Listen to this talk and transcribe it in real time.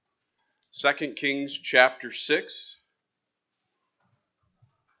2 Kings chapter 6.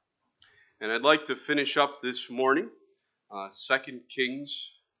 And I'd like to finish up this morning 2 Kings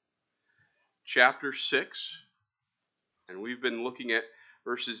chapter 6. And we've been looking at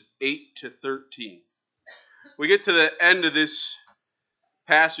verses 8 to 13. We get to the end of this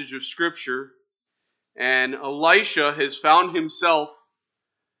passage of Scripture, and Elisha has found himself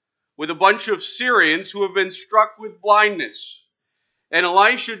with a bunch of Syrians who have been struck with blindness. And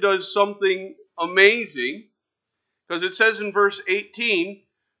Elisha does something amazing, because it says in verse 18,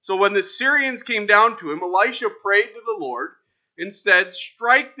 "So when the Syrians came down to him, Elisha prayed to the Lord and said,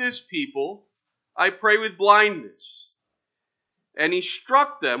 'Strike this people, I pray, with blindness.' And he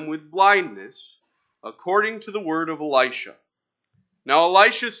struck them with blindness, according to the word of Elisha. Now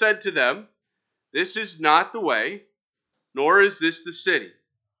Elisha said to them, 'This is not the way, nor is this the city.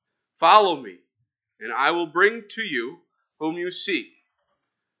 Follow me, and I will bring to you whom you seek.'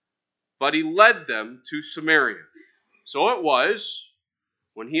 But he led them to Samaria. So it was,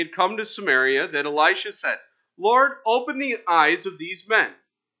 when he had come to Samaria, that Elisha said, 'Lord, open the eyes of these men,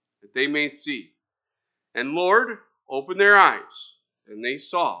 that they may see.' And Lord, open their eyes, and they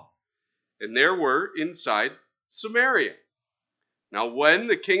saw. And there were inside Samaria. Now when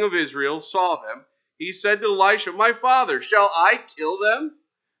the king of Israel saw them, he said to Elisha, 'My father, shall I kill them?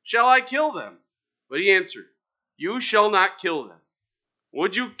 Shall I kill them?' But he answered, 'You shall not kill them.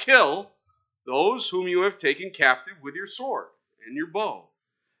 Would you kill those whom you have taken captive with your sword and your bow?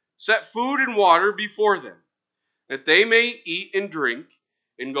 Set food and water before them, that they may eat and drink,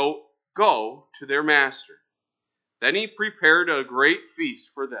 and go to their master.' Then he prepared a great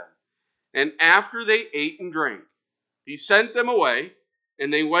feast for them. And after they ate and drank, he sent them away,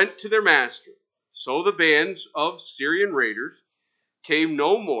 and they went to their master. So the bands of Syrian raiders came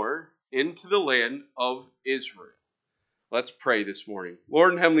no more into the land of Israel." Let's pray this morning.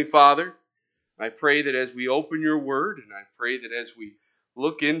 Lord and Heavenly Father, I pray that as we open your word, and I pray that as we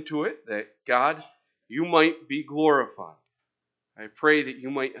look into it, that God, you might be glorified. I pray that you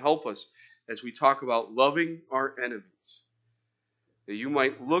might help us as we talk about loving our enemies. That you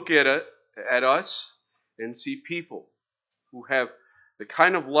might look at us and see people who have the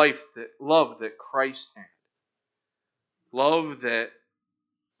kind of love that Christ had. Love that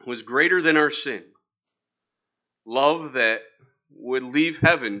was greater than our sin. Love that would leave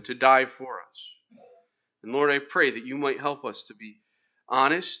heaven to die for us. And Lord, I pray that you might help us to be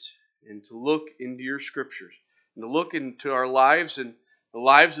honest and to look into your scriptures and to look into our lives and the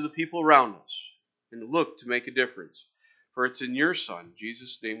lives of the people around us and to look to make a difference. For it's in your Son,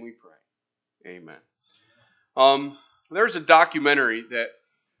 Jesus' name we pray. Amen. There's a documentary that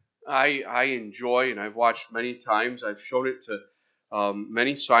I enjoy and I've watched many times. I've shown it to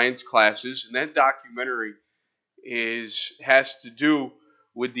many science classes, and that documentary has to do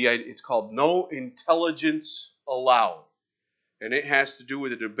with it's called No Intelligence Allowed. And it has to do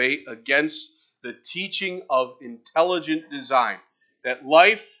with a debate against the teaching of intelligent design. That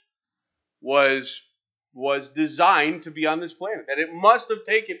life was designed to be on this planet. That it must have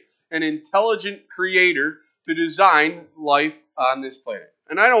taken an intelligent creator to design life on this planet.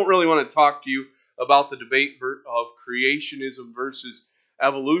 And I don't really want to talk to you about the debate of creationism versus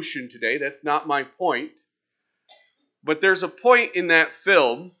evolution today. That's not my point. But there's a point in that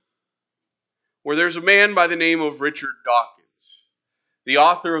film where there's a man by the name of Richard Dawkins, the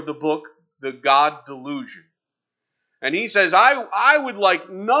author of the book, The God Delusion. And he says, I would like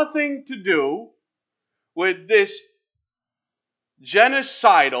nothing to do with this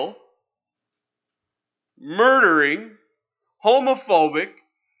genocidal, murdering, homophobic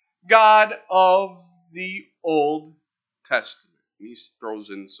God of the Old Testament. And he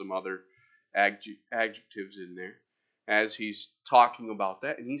throws in some other adjectives in there as he's talking about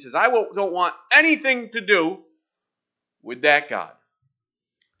that. And he says, I don't want anything to do with that God.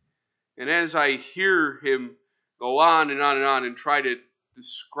 And as I hear him go on and on and on and try to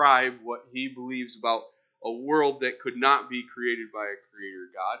describe what he believes about a world that could not be created by a creator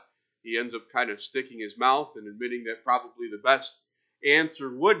God, he ends up kind of sticking his mouth and admitting that probably the best answer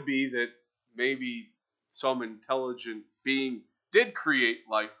would be that maybe some intelligent being did create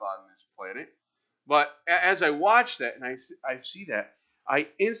life on this planet. But as I watch that and I see that, I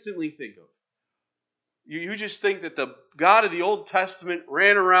instantly think of, you just think that the God of the Old Testament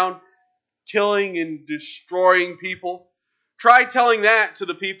ran around killing and destroying people. Try telling that to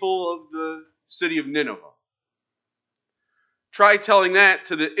the people of the city of Nineveh. Try telling that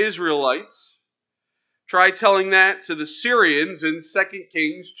to the Israelites. Try telling that to the Syrians in 2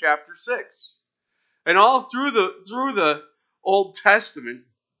 Kings chapter 6. And all through the Old Testament,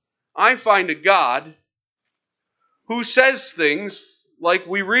 I find a God who says things like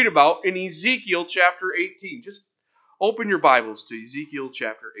we read about in Ezekiel chapter 18. Just open your Bibles to Ezekiel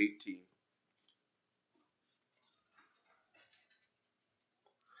chapter 18.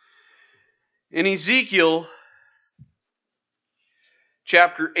 In Ezekiel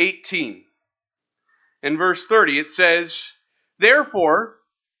chapter 18 and verse 30, it says, therefore,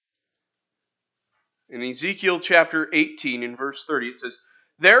 in Ezekiel chapter 18 and verse 30, it says,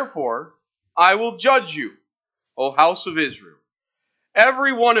 therefore, I will judge you, O house of Israel,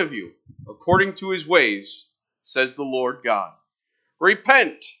 every one of you, according to his ways, says the Lord God.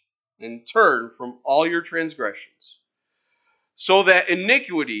 Repent and turn from all your transgressions, so that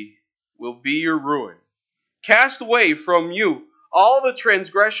iniquity will be your ruin. Cast away from you all the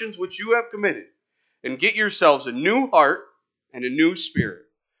transgressions which you have committed, and get yourselves a new heart and a new spirit.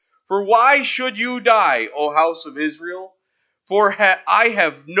 For why should you die, O house of Israel? For I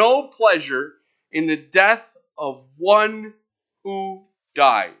have no pleasure in the death of one who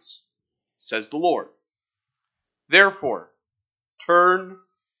dies, says the Lord. Therefore, turn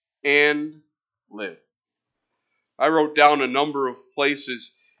and live. I wrote down a number of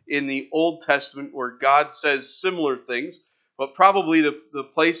places in the Old Testament where God says similar things, but probably the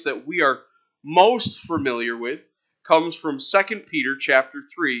place that we are most familiar with comes from 2 Peter chapter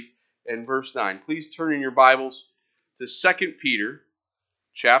 3 and verse 9. Please turn in your Bibles to 2 Peter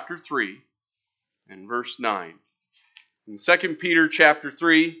chapter 3 and verse 9. In 2 Peter chapter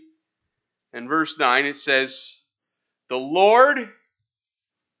 3 and verse 9 it says, the Lord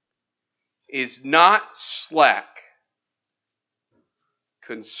is not slack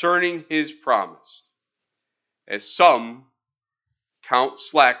concerning his promise, as some count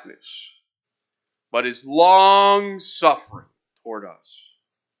slackness, but is long suffering toward us,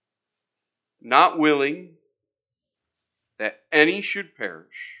 not willing that any should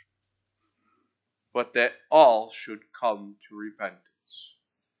perish, but that all should come to repentance.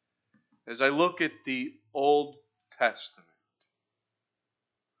 As I look at the Old Testament,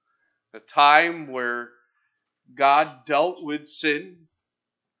 a time where God dealt with sin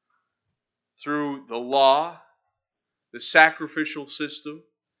through the law, the sacrificial system,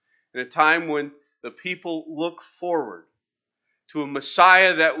 in a time when the people look forward to a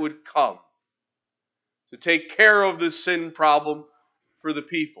Messiah that would come to take care of the sin problem for the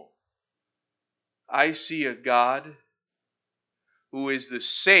people. I see a God who is the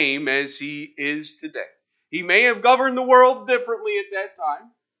same as he is today. He may have governed the world differently at that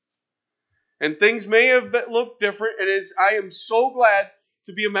time, and things may have looked different, and I am so glad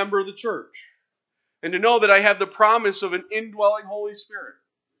to be a member of the church and to know that I have the promise of an indwelling Holy Spirit,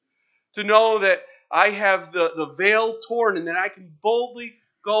 to know that I have the veil torn and that I can boldly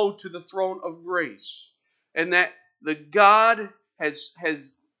go to the throne of grace, and that the God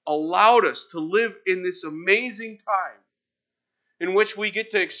has allowed us to live in this amazing time in which we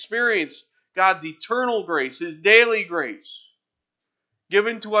get to experience God's eternal grace, his daily grace,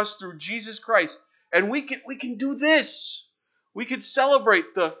 given to us through Jesus Christ. And we can do this. We can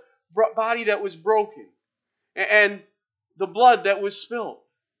celebrate the body that was broken and the blood that was spilled,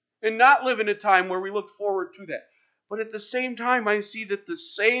 and not live in a time where we look forward to that. But at the same time, I see that the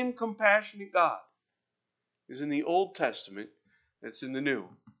same compassionate God is in the Old Testament that's in the New.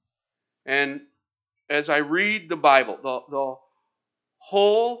 And as I read the Bible, the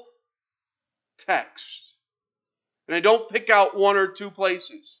whole text, and I don't pick out one or two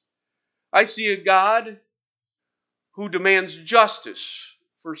places, I see a God who demands justice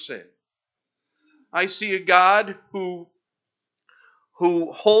for sin. I see a God who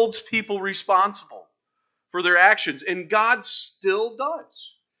holds people responsible for their actions, and God still does.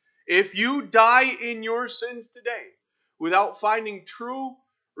 If you die in your sins today without finding true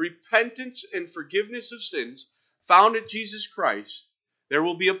repentance and forgiveness of sins found in Jesus Christ, there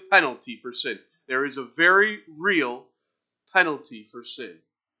will be a penalty for sin. There is a very real penalty for sin.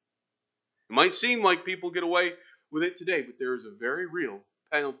 It might seem like people get away with it today, but there is a very real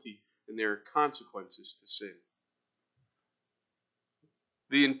penalty and there are consequences to sin.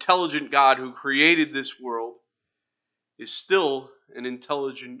 The intelligent God who created this world is still an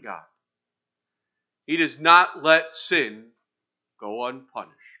intelligent God. He does not let sin go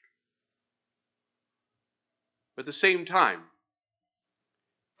unpunished. But at the same time,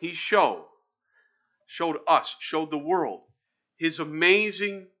 he showed the world his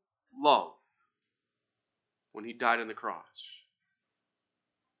amazing love when he died on the cross.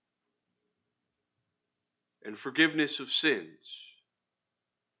 And forgiveness of sins.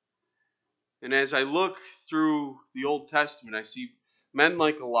 And as I look through the Old Testament, I see men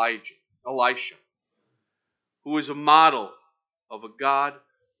like Elisha, who is a model of a God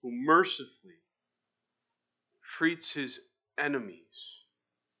who mercifully treats his enemies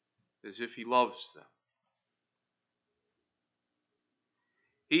as if he loves them.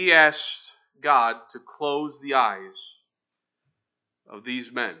 He asked God to close the eyes of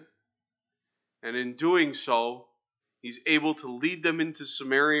these men. And in doing so, he's able to lead them into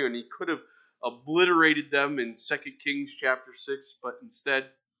Samaria, and he could have obliterated them in 2 Kings chapter 6, but instead,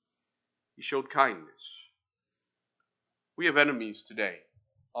 he showed kindness. We have enemies today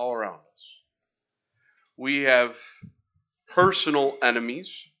all around us. We have personal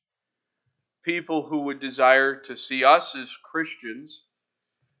enemies, people who would desire to see us as Christians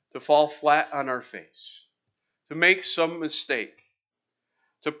to fall flat on our face, to make some mistake,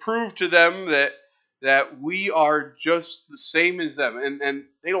 to prove to them that we are just the same as them. And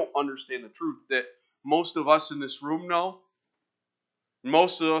they don't understand the truth that most of us in this room know,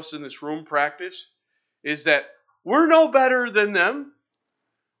 most of us in this room practice, is that we're no better than them.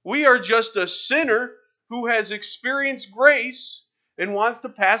 We are just a sinner who has experienced grace and wants to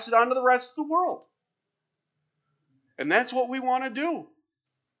pass it on to the rest of the world. And that's what we want to do.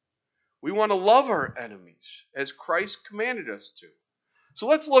 We want to love our enemies as Christ commanded us to. So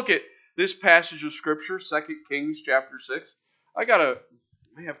let's look at this passage of Scripture, 2 Kings chapter 6. I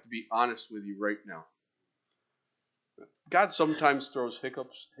have to be honest with you right now. God sometimes throws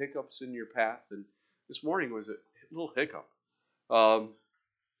hiccups in your path, and this morning was a little hiccup.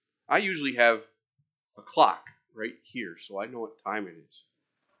 I usually have a clock right here, so I know what time it is.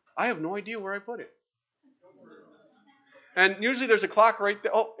 I have no idea where I put it. And usually there's a clock right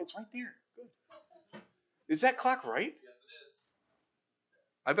there. Oh, it's right there. Good. Is that clock right? Yes, it is.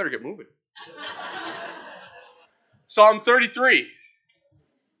 I better get moving. Psalm 33.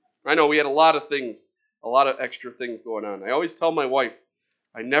 I know we had a lot of extra things going on. I always tell my wife,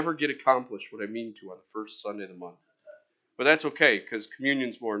 I never get accomplished what I mean to on the first Sunday of the month. But that's okay, because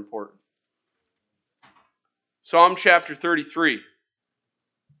communion's more important. Psalm chapter 33.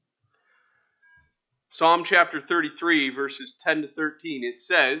 Psalm chapter 33, verses 10 to 13. It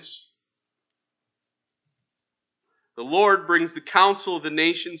says, the Lord brings the counsel of the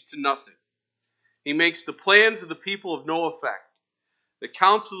nations to nothing. He makes the plans of the people of no effect. The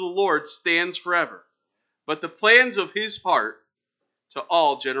counsel of the Lord stands forever, but the plans of his heart to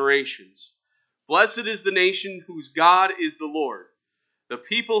all generations. Blessed is the nation whose God is the Lord, the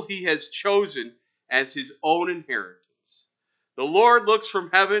people he has chosen as his own inheritance. The Lord looks from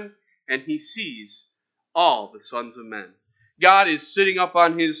heaven and he sees all the sons of men. God is sitting up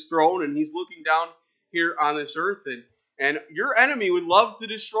on his throne and he's looking down here on this earth, and your enemy would love to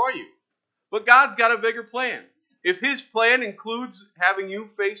destroy you. But God's got a bigger plan. If his plan includes having you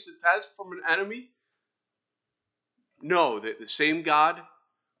face a test from an enemy, know that the same God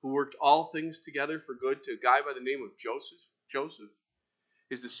who worked all things together for good to a guy by the name of Joseph,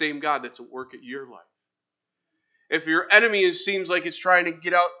 is the same God that's at work at your life. If your enemy seems like it's trying to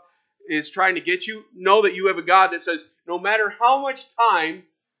get you, know that you have a God that says, no matter how much time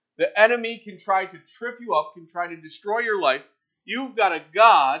the enemy can try to trip you up, can try to destroy your life, you've got a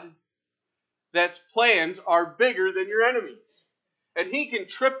God that's plans are bigger than your enemies. And he can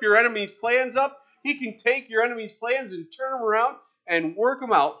trip your enemy's plans up. He can take your enemy's plans and turn them around and work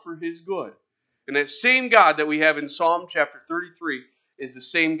them out for his good. And that same God that we have in Psalm chapter 33 is the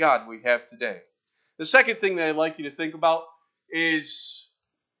same God we have today. The second thing that I'd like you to think about is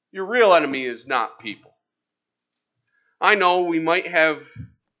your real enemy is not people. I know we might have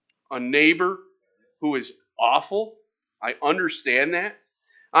a neighbor who is awful. I understand that.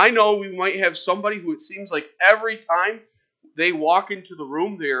 I know we might have somebody who it seems like every time they walk into the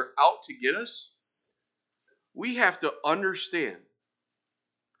room, they're out to get us. We have to understand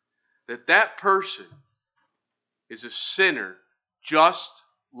that that person is a sinner just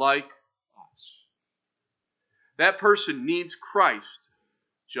like us. That person needs Christ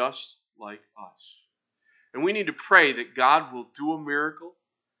just like us. And we need to pray that God will do a miracle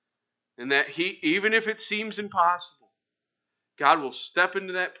and that he, even if it seems impossible, God will step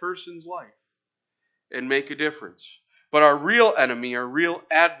into that person's life and make a difference. But our real enemy, our real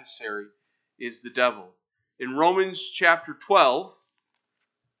adversary is the devil. In Romans chapter 12,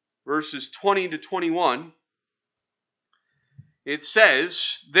 verses 20 to 21, it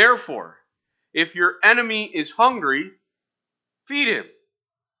says, therefore, if your enemy is hungry, feed him.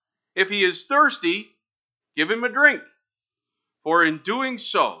 If he is thirsty, give him a drink. For in doing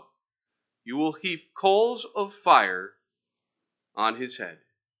so, you will heap coals of fire on his head.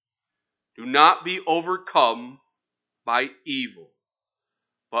 Do not be overcome by evil,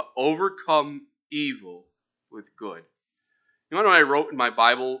 but overcome evil with good. You know what I wrote in my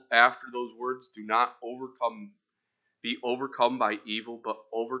Bible after those words? Do not be overcome by evil, but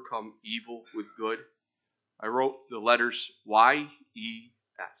overcome evil with good. I wrote the letters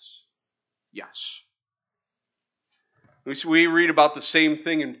Y-E-S. Yes. We read about the same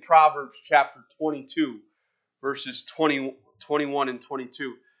thing in Proverbs chapter 22, verses 21 and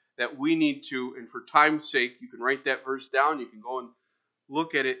 22, that we need to, and for time's sake, you can write that verse down, you can go and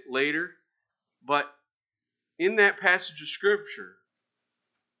look at it later, but in that passage of Scripture,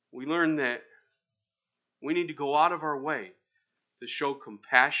 we learn that we need to go out of our way to show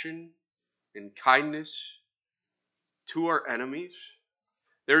compassion and kindness to our enemies.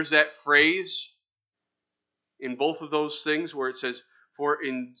 There's that phrase in both of those things where it says, "For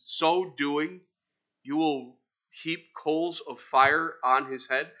in so doing, you will heap coals of fire on his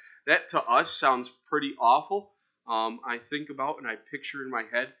head." That to us sounds pretty awful. I think about and I picture in my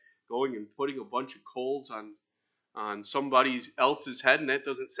head going and putting a bunch of coals on somebody else's head, and that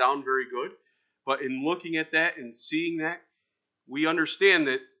doesn't sound very good. But in looking at that and seeing that, we understand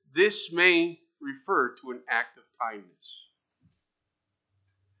that this may refer to an act of kindness.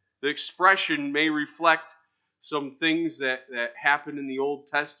 The expression may reflect some things that happened in the Old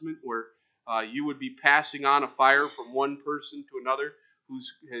Testament where you would be passing on a fire from one person to another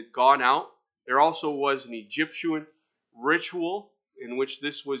who's had gone out. There also was an Egyptian ritual in which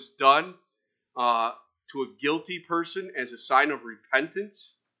this was done to a guilty person as a sign of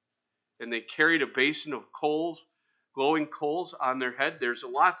repentance. And they carried a basin of coals, glowing coals on their head. There's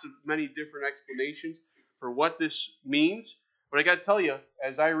many different explanations for what this means. But I got to tell you,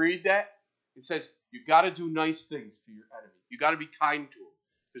 as I read that, it says you got to do nice things to your enemy. You got to be kind to them.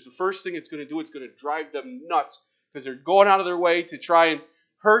 Because the first thing it's going to do, it's going to drive them nuts because they're going out of their way to try and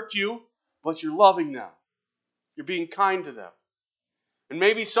hurt you, but you're loving them. You're being kind to them. And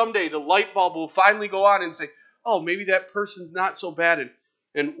maybe someday the light bulb will finally go on and say, oh, maybe that person's not so bad.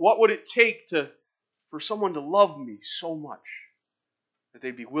 And what would it take for someone to love me so much that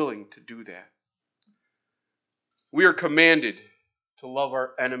they'd be willing to do that? We are commanded to love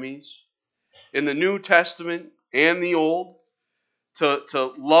our enemies in the New Testament and the Old,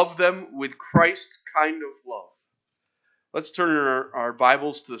 to love them with Christ's kind of love. Let's turn our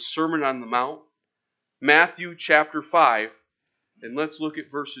Bibles to the Sermon on the Mount, Matthew chapter 5, and let's look at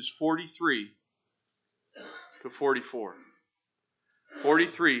verses 43 to 44.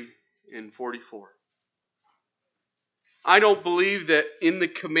 43 and 44. I don't believe that in the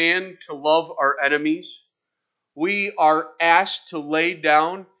command to love our enemies, we are asked to lay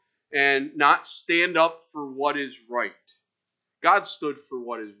down and not stand up for what is right. God stood for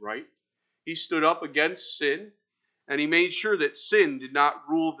what is right. He stood up against sin, and he made sure that sin did not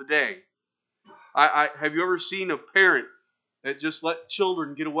rule the day. Have you ever seen a parent that just let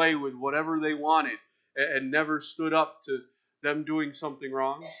children get away with whatever they wanted and never stood up to them doing something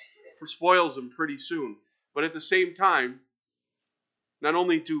wrong? It spoils them pretty soon. But at the same time, not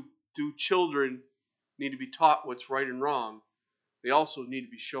only do children need to be taught what's right and wrong, they also need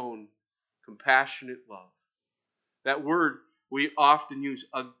to be shown compassionate love. That word we often use,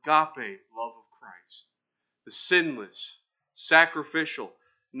 agape love of Christ. The sinless, sacrificial,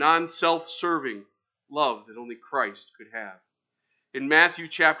 non-self-serving love that only Christ could have. In Matthew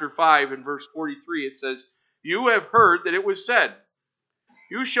chapter 5 and verse 43 it says, "You have heard that it was said,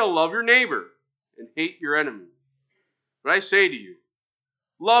 'You shall love your neighbor and hate your enemy.' But I say to you,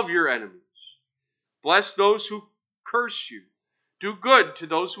 love your enemies. Bless those who curse you. Do good to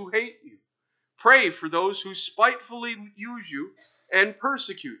those who hate you. Pray for those who spitefully use you and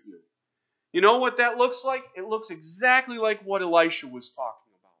persecute you." You know what that looks like? It looks exactly like what Elisha was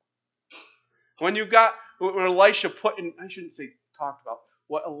talking about. When Elisha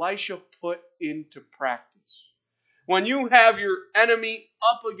what Elisha put into practice. When you have your enemy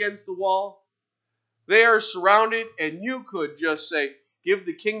up against the wall, they are surrounded, and you could just say, give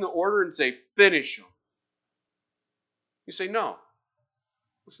the king the order and say, finish them. You say, no,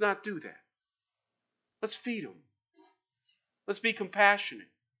 let's not do that. Let's feed them. Let's be compassionate.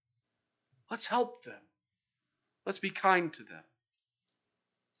 Let's help them. Let's be kind to them.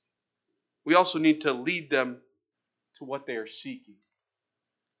 We also need to lead them to what they are seeking.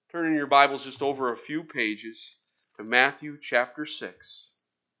 Turn in your Bibles just over a few pages to Matthew chapter 6.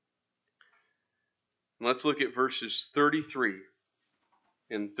 And let's look at verses 33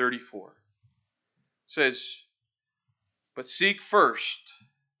 and 34. It says, "But seek first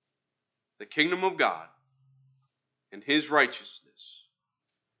the kingdom of God and his righteousness,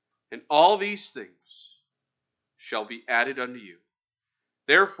 and all these things shall be added unto you.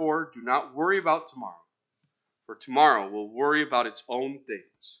 Therefore, do not worry about tomorrow, for tomorrow will worry about its own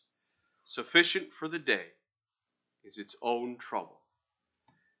things. Sufficient for the day is its own trouble."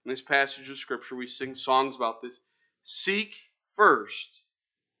 In this passage of Scripture, we sing songs about this. Seek first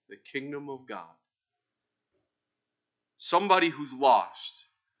the kingdom of God. somebody who's lost,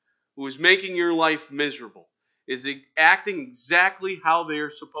 who is making your life miserable, is acting exactly how they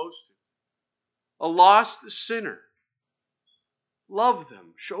are supposed to. A lost sinner. Love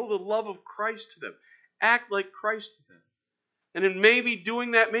them. Show the love of Christ to them. Act like Christ to them. And in maybe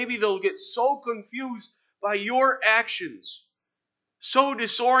doing that, maybe they'll get so confused by your actions, so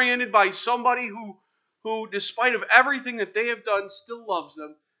disoriented by somebody who despite of everything that they have done, still loves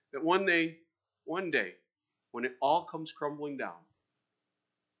them, that one day, when it all comes crumbling down,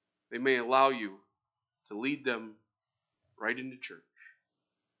 they may allow you to lead them right into church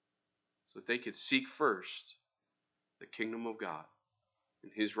so that they could seek first the kingdom of God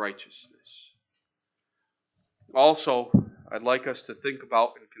and His righteousness. Also, I'd like us to think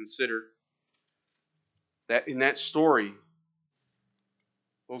about and consider that in that story,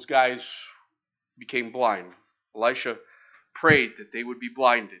 those guys became blind. Elisha prayed that they would be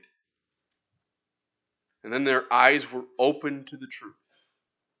blinded. And then their eyes were opened to the truth.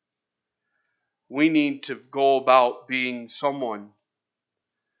 We need to go about being someone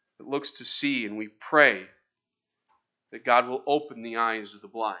that looks to see, and we pray that God will open the eyes of the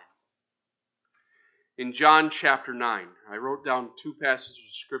blind. In John chapter 9, I wrote down two passages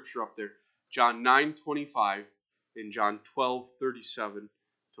of scripture up there. John 9:25 and John 12:37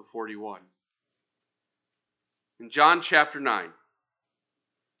 to 41. In John chapter 9,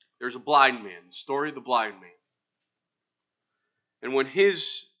 there's a blind man, the story of the blind man. And when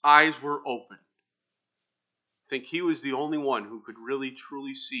his eyes were opened, I think he was the only one who could really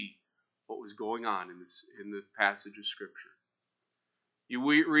truly see what was going on in the passage of scripture. You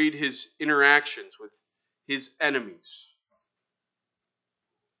read his interactions with his enemies.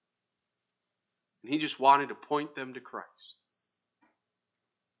 And he just wanted to point them to Christ.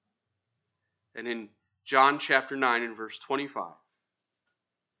 And in John chapter 9 and verse 25,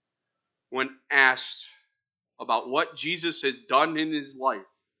 when asked about what Jesus had done in his life,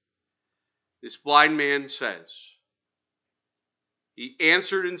 this blind man says, he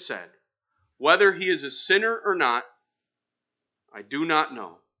answered and said, "Whether he is a sinner or not, I do not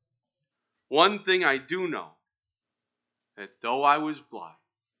know. One thing I do know, that though I was blind,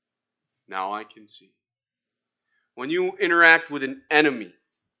 now I can see." When you interact with an enemy,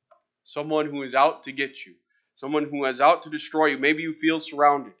 someone who is out to get you, someone who is out to destroy you, maybe you feel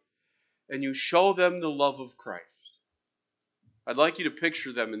surrounded, and you show them the love of Christ, I'd like you to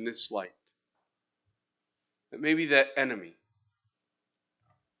picture them in this light. That maybe that enemy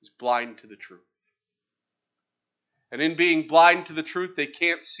is blind to the truth. And in being blind to the truth, they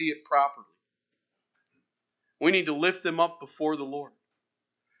can't see it properly. We need to lift them up before the Lord.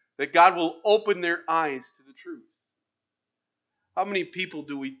 That God will open their eyes to the truth. How many people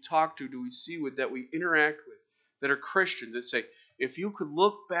do we talk to, do we see with, that we interact with, that are Christians, that say, if you could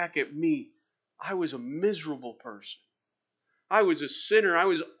look back at me, I was a miserable person. I was a sinner. I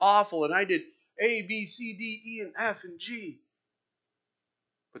was awful, and I did A, B, C, D, E, and F, and G.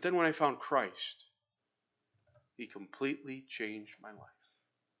 But then when I found Christ, He completely changed my life.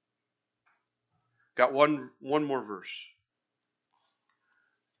 Got one more verse.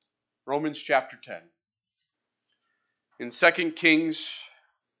 Romans chapter 10. In 2 Kings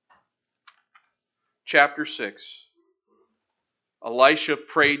chapter 6, Elisha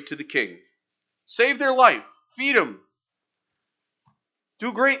prayed to the king. Save their life. Feed them.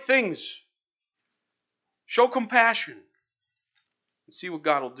 Do great things. Show compassion. And see what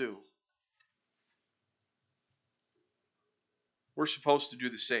God will do. We're supposed to do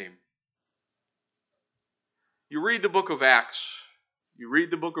the same. You read the book of Acts. You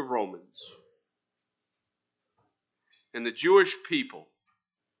read the book of Romans. And the Jewish people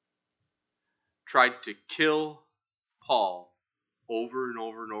tried to kill Paul over and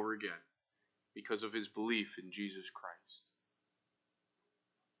over and over again because of his belief in Jesus Christ.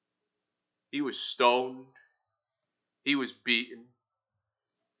 He was stoned. He was beaten.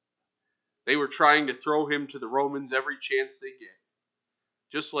 They were trying to throw him to the Romans every chance they get,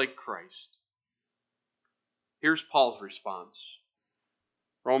 just like Christ. Here's Paul's response.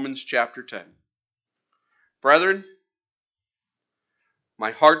 Romans chapter 10. Brethren, my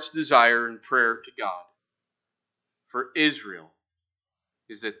heart's desire and prayer to God for Israel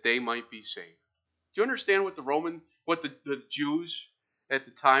is that they might be saved. Do you understand what the Jews at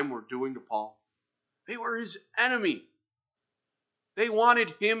the time were doing to Paul? They were his enemy. They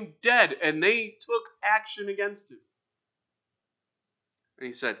wanted him dead, and they took action against him. And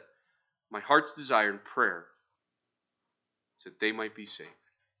he said, my heart's desire and prayer is that they might be saved.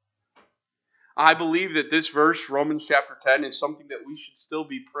 I believe that this verse, Romans chapter 10, is something that we should still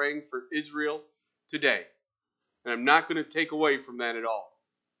be praying for Israel today. And I'm not going to take away from that at all.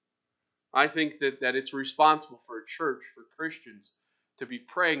 I think that it's responsible for a church, for Christians, to be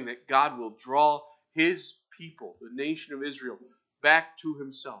praying that God will draw His people, the nation of Israel, back to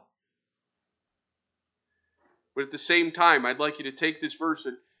Himself. But at the same time, I'd like you to take this verse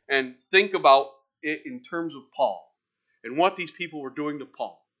and think about it in terms of Paul and what these people were doing to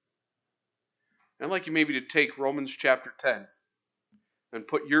Paul. I'd like you maybe to take Romans chapter 10 and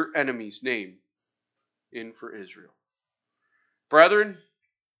put your enemy's name in for Israel. Brethren,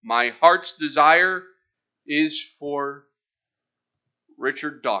 my heart's desire is for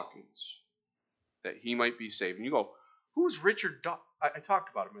Richard Dawkins, that he might be saved. And you go, who's Richard Dawkins? I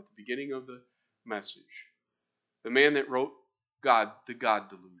talked about him at the beginning of the message. The man that wrote The God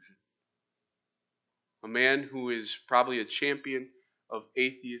Delusion. A man who is probably a champion of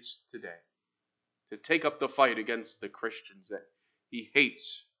atheists today. To take up the fight against the Christians that he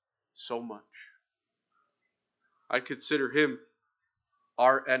hates so much. I consider him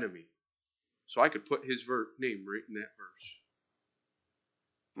our enemy. So I could put his name right in that verse.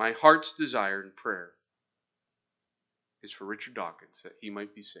 My heart's desire and prayer is for Richard Dawkins, that he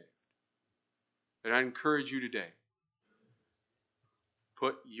might be saved. And I encourage you today,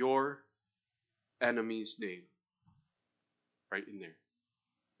 put your enemy's name right in there,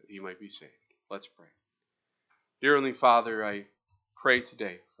 that he might be saved. Let's pray. Dear Heavenly Father, I pray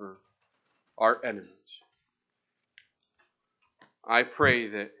today for our enemies. I pray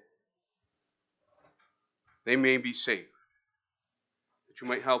that they may be saved, that you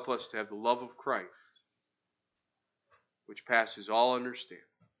might help us to have the love of Christ, which passes all understanding,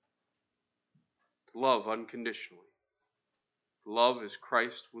 to love unconditionally, to love as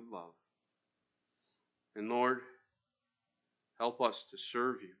Christ would love. And Lord, help us to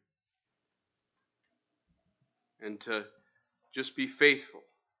serve you and to just be faithful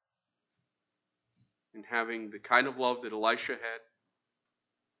in having the kind of love that Elisha had,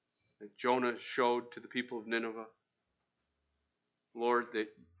 that Jonah showed to the people of Nineveh, Lord, that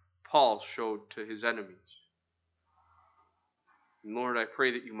Paul showed to his enemies. And Lord, I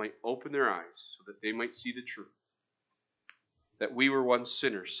pray that you might open their eyes so that they might see the truth, that we were once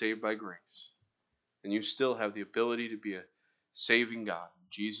sinners saved by grace, and you still have the ability to be a saving God. In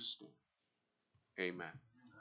Jesus' name, amen.